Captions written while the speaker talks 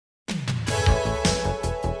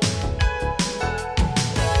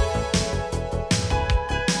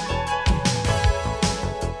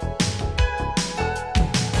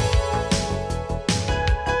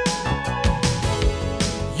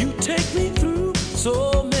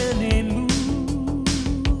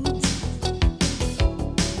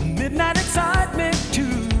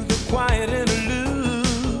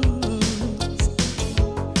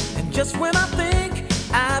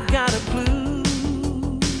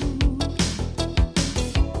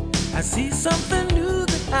I see something new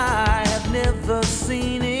that I have never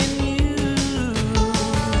seen in you.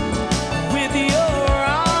 With your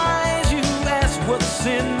eyes you ask what's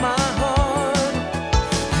in my heart.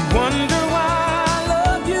 You wonder why I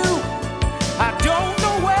love you. I don't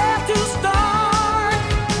know where to start.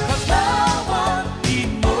 'Cause no one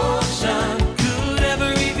emotion could ever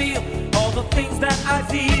reveal all the things that I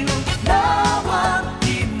feel. No one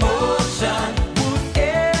emotion would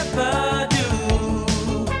ever do.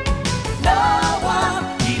 No one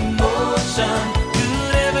emotion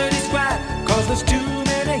could ever describe, 'cause there's too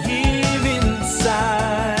many here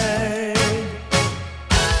inside.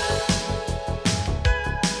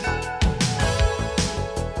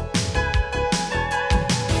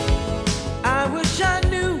 I wish I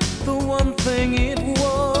knew the one thing it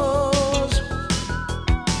was.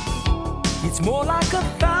 It's more like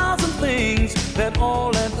 1,000 things that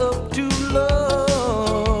all add up to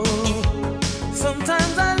love.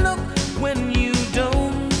 Sometimes I look when you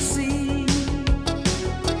don't see,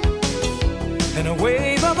 and a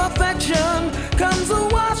wave of affection comes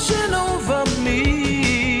washing over me.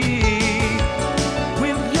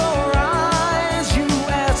 With your eyes you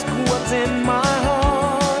ask what's in my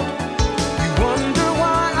heart. You wonder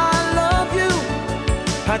why I love you.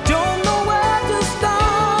 I don't know where to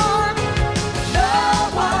start. No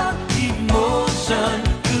one emotion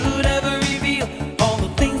could ever reveal all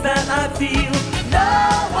the things that I feel.